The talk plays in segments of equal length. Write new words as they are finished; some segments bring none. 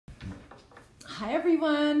Hi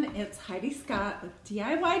everyone, it's Hiedi Scott with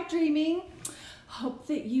DIY Dreaming. Hope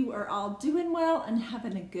that you are all doing well and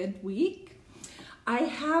having a good week. I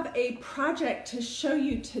have a project to show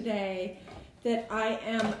you today that I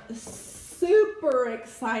am super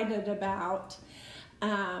excited about.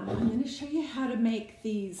 I'm going to show you how to make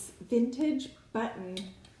these vintage button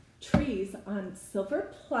trees on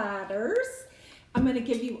Silver Platters. I'm going to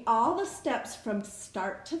give you all the steps from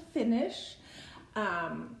start to finish.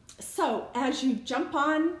 So as you jump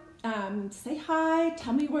on, say hi,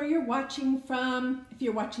 tell me where you're watching from. If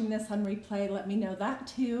you're watching this on replay, let me know that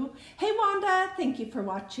too. Hey Wanda, thank you for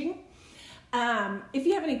watching. If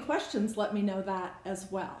you have any questions, let me know that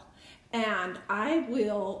as well. And I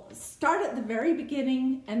will start at the very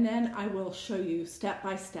beginning and then I will show you step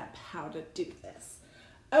by step how to do this.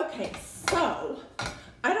 Okay, so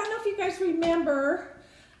I don't know if you guys remember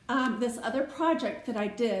this other project that I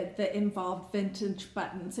did that involved vintage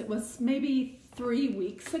buttons. It was maybe 3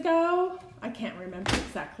 weeks ago. I can't remember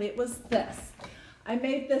exactly. It was this. I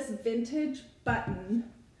made this vintage button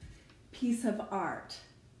piece of art.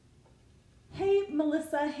 Hey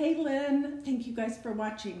Melissa, hey Lynn, thank you guys for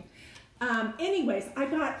watching. Anyways, I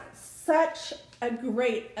got such a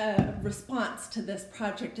great response to this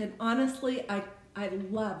project, and honestly, I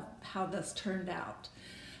love how this turned out.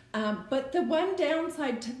 But the one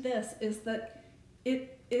downside to this is that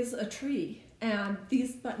it is a tree, and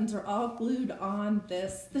these buttons are all glued on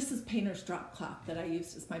this. This is painter's drop cloth that I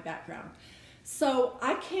used as my background. So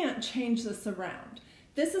I can't change this around.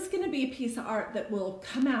 This is going to be a piece of art that will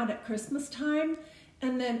come out at Christmas time,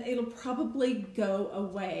 and then it'll probably go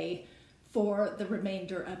away for the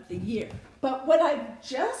remainder of the year. But what I've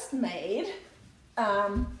just made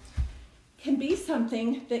can be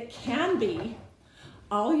something that can be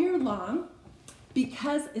all year long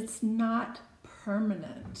because it's not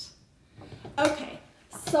permanent. Okay,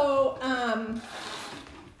 so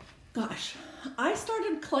gosh, I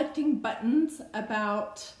started collecting buttons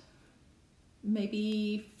about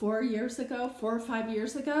maybe 4 or 5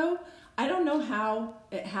 years ago. I don't know how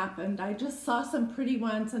it happened. I just saw some pretty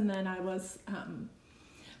ones and then I was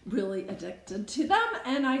really addicted to them,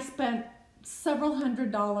 and I spent several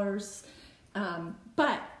 $100s.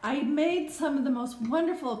 But I made some of the most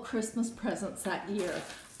wonderful Christmas presents that year.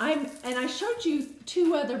 And I showed you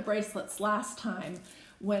 2 other bracelets last time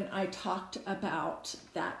when I talked about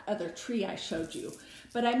that other tree I showed you.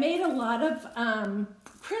 But I made a lot of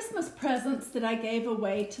Christmas presents that I gave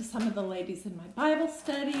away to some of the ladies in my Bible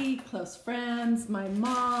study, close friends, my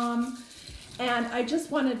mom, and I just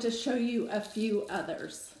wanted to show you a few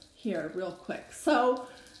others here real quick. So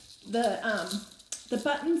the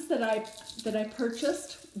buttons that I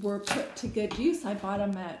purchased were put to good use. I bought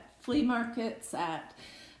them at flea markets, at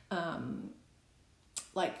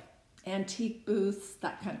like antique booths,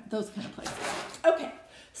 those kind of places. Okay,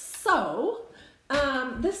 so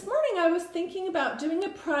this morning I was thinking about doing a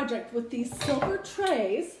project with these silver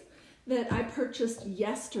trays that I purchased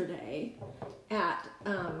yesterday at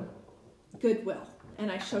Goodwill, and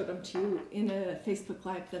I showed them to you in a Facebook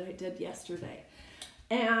Live that I did yesterday.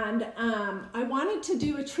 And I wanted to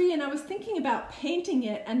do a tree, and I was thinking about painting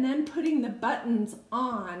it and then putting the buttons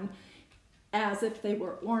on as if they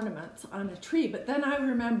were ornaments on a tree. But then I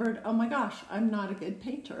remembered, oh my gosh, I'm not a good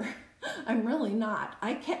painter. I'm really not.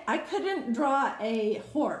 I couldn't draw a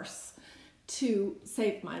horse to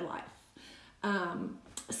save my life.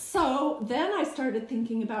 So then I started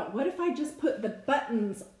thinking about, what if I just put the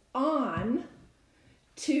buttons on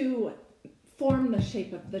to form the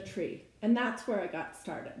shape of the tree? And that's where I got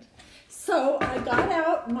started. So I got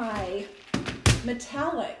out my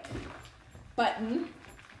metallic button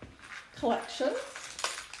collection.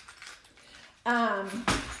 And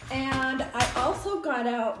I also got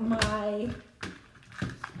out my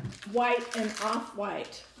white and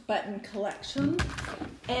off-white button collection.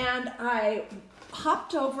 And I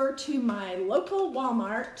hopped over to my local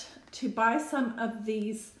Walmart to buy some of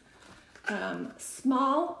these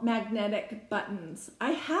small magnetic buttons.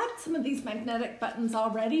 I had some of these magnetic buttons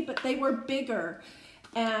already, but they were bigger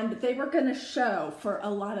and they were going to show for a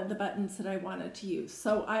lot of the buttons that I wanted to use.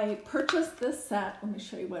 So I purchased this set. Let me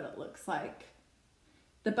show you what it looks like.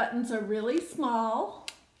 The buttons are really small.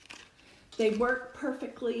 They work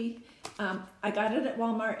perfectly. I got it at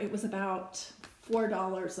Walmart. It was about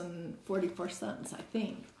 $4.44, I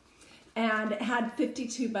think. And it had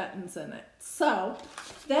 52 buttons in it. So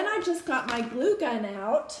then I just got my glue gun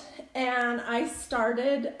out and I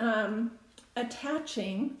started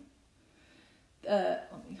attaching,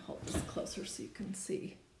 let me hold this closer so you can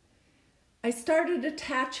see. I started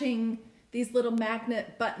attaching these little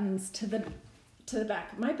magnet buttons to the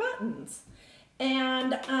back of my buttons.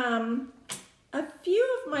 And a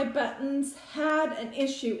few of my buttons had an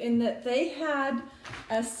issue in that they had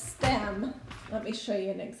a stem. Let me show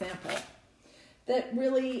you an example that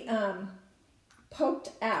really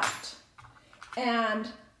poked out. And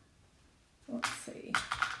let's see.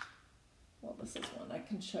 Well, this is one I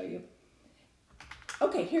can show you.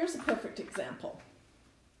 Okay, here's a perfect example.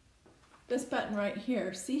 This button right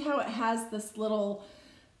here. See how it has this little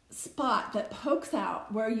spot that pokes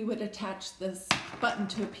out where you would attach this button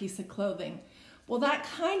to a piece of clothing. Well, that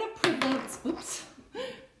kind of prevents, oops,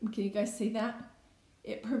 can you guys see that?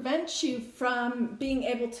 It prevents you from being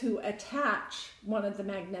able to attach one of the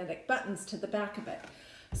magnetic buttons to the back of it.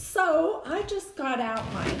 So I just got out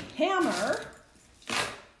my hammer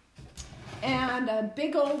and a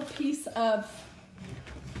big old piece of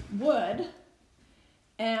wood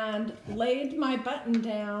and laid my button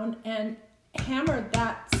down and hammered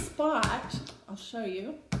that spot. I'll show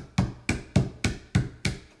you.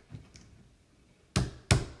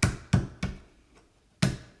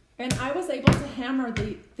 And I was able to hammer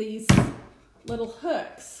these little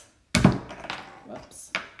hooks.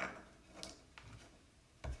 Whoops.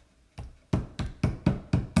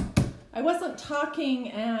 I wasn't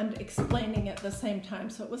talking and explaining at the same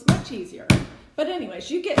time, so it was much easier. But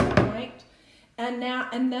anyways, you get the point. And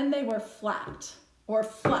then they were flat or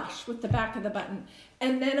flush with the back of the button.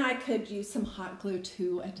 And then I could use some hot glue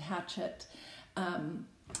to attach it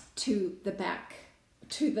to the back,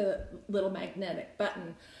 to the little magnetic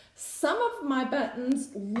button. Some of my buttons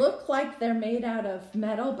look like they're made out of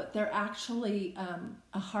metal, but they're actually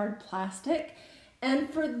a hard plastic. And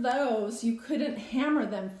for those, you couldn't hammer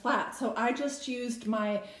them flat. So I just used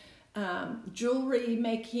my jewelry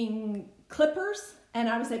making clippers, and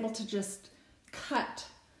I was able to just cut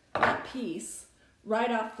that piece right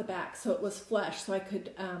off the back so it was flush, so I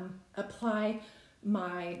could apply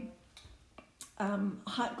my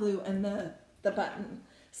hot glue and the button.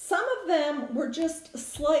 Some of them were just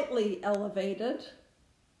slightly elevated,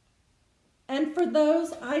 and for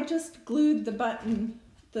those I just glued the button,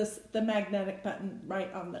 the magnetic button,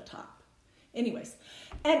 right on the top. Anyways,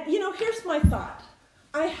 and you know, here's my thought.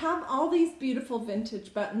 I have all these beautiful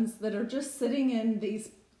vintage buttons that are just sitting in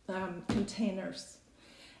these containers,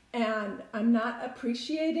 and I'm not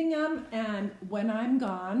appreciating them, and when I'm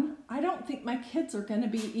gone, I don't think my kids are going to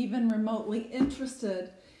be even remotely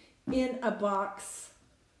interested in a box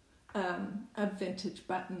of vintage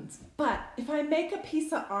buttons. But if I make a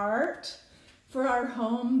piece of art for our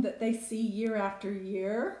home that they see year after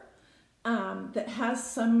year, that has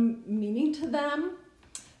some meaning to them,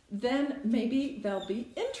 then maybe they'll be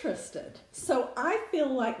interested. So I feel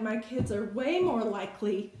like my kids are way more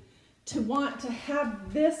likely to want to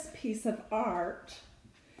have this piece of art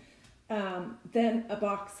than a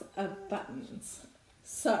box of buttons.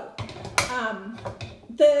 So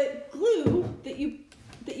the glue that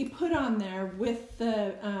you put on there with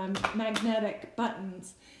the magnetic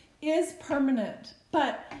buttons is permanent,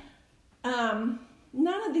 but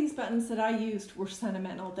none of these buttons that I used were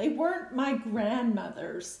sentimental. They weren't my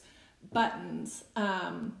grandmother's buttons.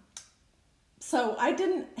 So I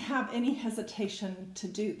didn't have any hesitation to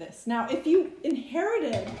do this. Now, if you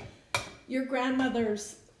inherited your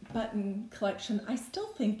grandmother's button collection, I still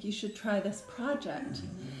think you should try this project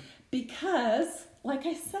because, like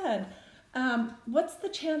I said, what's the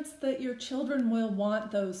chance that your children will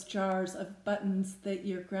want those jars of buttons that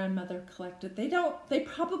your grandmother collected? They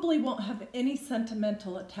probably won't have any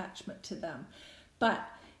sentimental attachment to them. But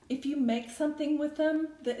if you make something with them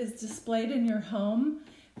that is displayed in your home,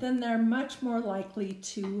 then they're much more likely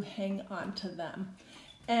to hang on to them.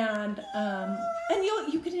 And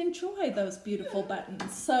you can enjoy those beautiful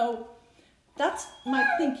buttons. So that's my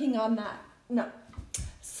thinking on that. No.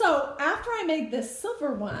 So after I made this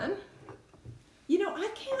silver one, you know, I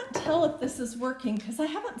can't tell if this is working because I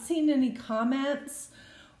haven't seen any comments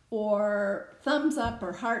or thumbs up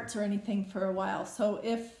or hearts or anything for a while. So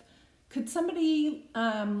could somebody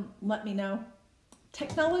let me know?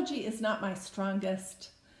 Technology is not my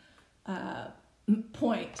strongest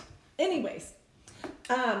point. Anyways,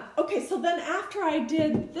 okay, so then after I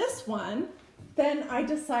did this one, then I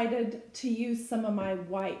decided to use some of my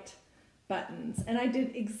white buttons, and I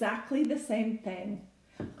did exactly the same thing.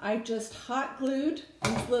 I just hot glued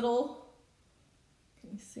these little,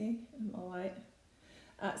 can you see in the light,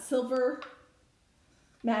 silver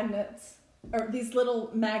magnets, or these little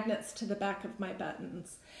magnets to the back of my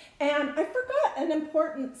buttons. And I forgot an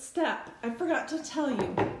important step. I forgot to tell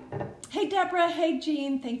you. Hey Deborah, hey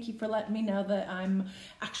Jean, thank you for letting me know that I'm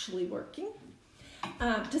actually working.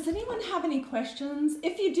 Does anyone have any questions?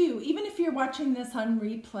 If you do, even if you're watching this on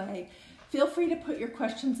replay, feel free to put your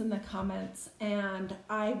questions in the comments and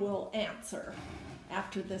I will answer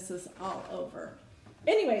after this is all over.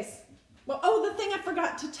 Anyways, well, oh, the thing I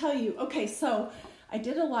forgot to tell you. Okay, so I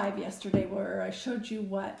did a live yesterday where I showed you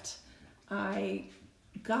what I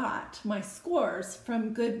got, my scores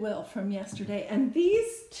from Goodwill from yesterday. And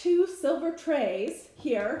these two silver trays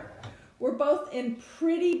here were both in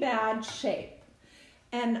pretty bad shape.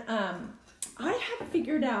 And I have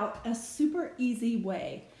figured out a super easy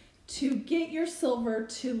way to get your silver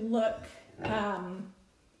to look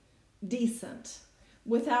decent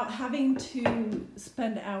without having to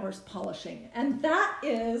spend hours polishing. And that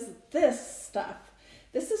is this stuff.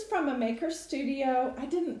 This is from a maker studio. I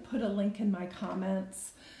didn't put a link in my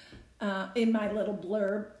comments, in my little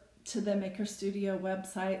blurb to the maker studio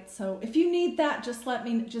website. So if you need that, just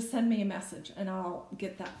send me a message and I'll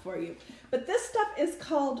get that for you. But this stuff is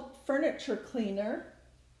called furniture cleaner.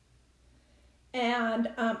 And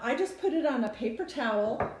I just put it on a paper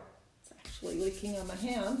towel. It's actually leaking on my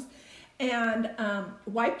hands. And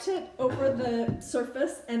wiped it over the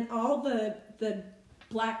surface and all the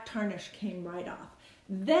black tarnish came right off.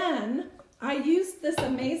 Then I used this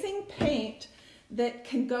amazing paint that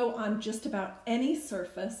can go on just about any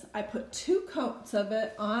surface. I put 2 coats of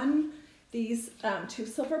it on these 2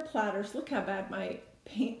 silver platters. Look how bad my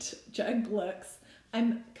paint jug looks.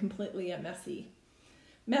 I'm completely a messy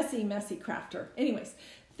crafter. Anyways,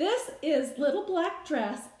 this is Little Black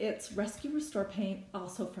Dress. It's Rescue Restore paint,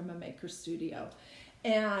 also from a maker studio.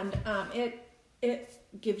 And it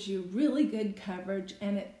gives you really good coverage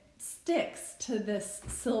and it sticks to this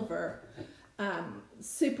silver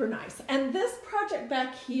super nice. And this project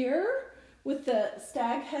back here with the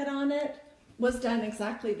stag head on it was done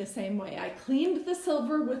exactly the same way. I cleaned the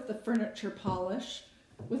silver with the furniture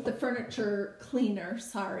cleaner,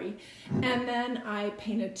 sorry. And then I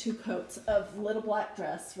painted 2 coats of Little Black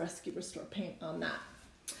Dress Rescue Restore paint on that.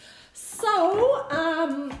 So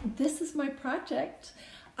this is my project.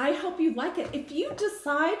 I hope you like it. If you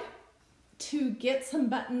decide to get some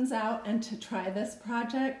buttons out and to try this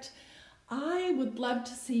project, I would love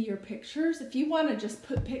to see your pictures. If you want to just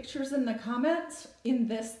put pictures in the comments in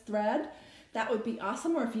this thread, that would be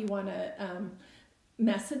awesome. Or if you want to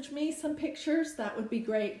message me some pictures, that would be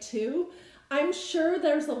great too. I'm sure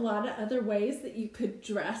there's a lot of other ways that you could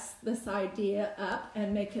dress this idea up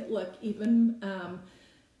and make it look even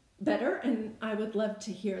better, and I would love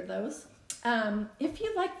to hear those. If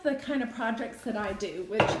you like the kind of projects that I do,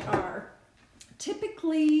 which are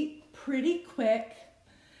typically pretty quick,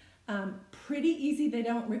 pretty easy, they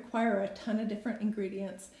don't require a ton of different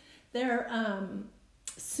ingredients, they're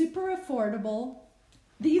super affordable.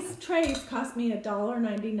 These trays cost me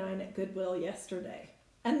 $1.99 at Goodwill yesterday.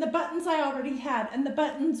 And the buttons I already had, and the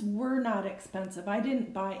buttons were not expensive. I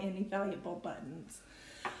didn't buy any valuable buttons.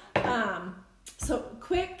 So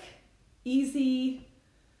quick, easy,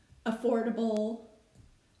 affordable.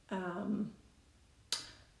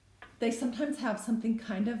 They sometimes have something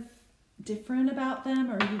kind of different about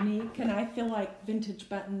them or unique, and I feel like vintage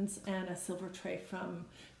buttons and a silver tray from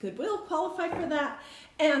Goodwill qualify for that,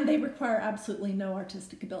 and they require absolutely no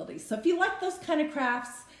artistic ability. So if you like those kind of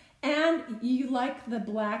crafts and you like the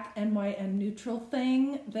black and white and neutral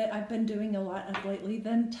thing that I've been doing a lot of lately,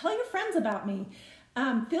 then tell your friends about me.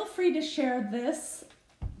 Feel free to share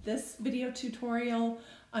this video tutorial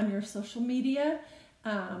on your social media.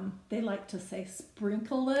 They like to say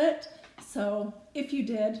sprinkle it. So if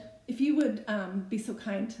you would be so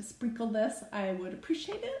kind to sprinkle this, I would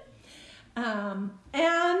appreciate it.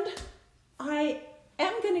 And I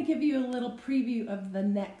am going to give you a little preview of the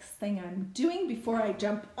next thing I'm doing before I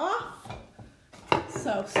jump off.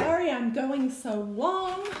 So sorry I'm going so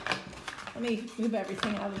long. Let me move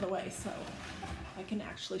everything out of the way so I can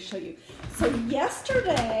actually show you. So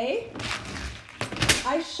yesterday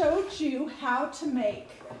I showed you how to make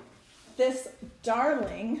this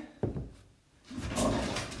darling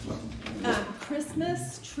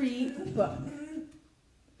Christmas tree book.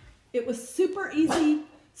 It was super easy,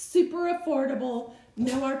 super affordable,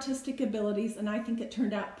 no artistic abilities, and I think it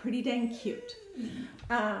turned out pretty dang cute.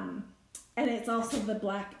 And it's also the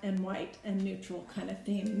black and white and neutral kind of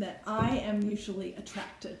theme that I am usually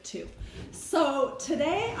attracted to. So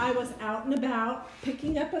today I was out and about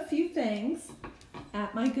picking up a few things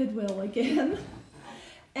at my Goodwill again,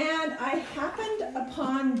 and I happened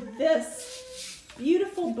upon this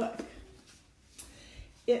beautiful book.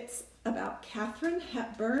 It's about Katharine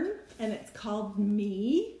Hepburn, and it's called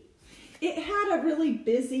Me. It had a really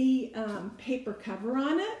busy paper cover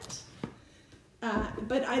on it,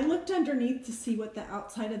 but I looked underneath to see what the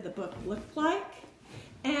outside of the book looked like,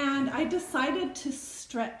 and I decided to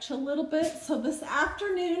stretch a little bit. So this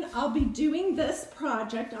afternoon I'll be doing this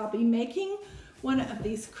project. I'll be making one of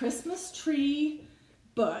these Christmas tree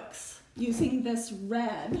books using this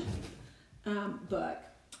red book.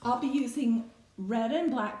 I'll be using red and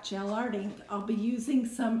black gel art ink. I'll be using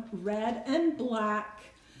some red and black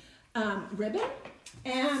ribbon,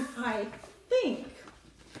 and I think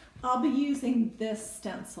I'll be using this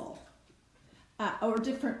stencil or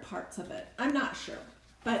different parts of it. I'm not sure.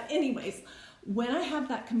 But anyways, when I have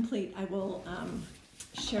that complete, I will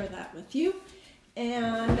share that with you.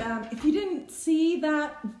 And if you didn't see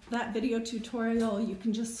that video tutorial, you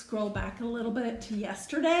can just scroll back a little bit to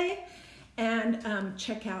yesterday and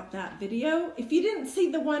check out that video. If you didn't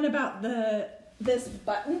see the one about this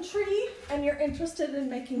button tree and you're interested in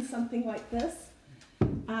making something like this,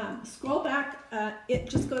 scroll back.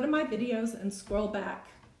 Just go to my videos and scroll back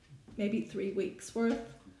maybe 3 weeks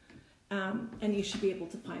worth, and you should be able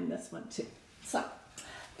to find this one too. So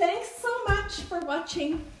thanks so much for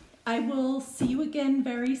watching. I will see you again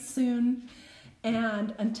very soon,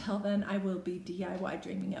 and until then I will be DIY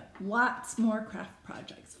dreaming up lots more craft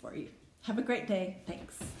projects for you. Have a great day.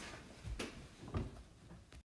 Thanks.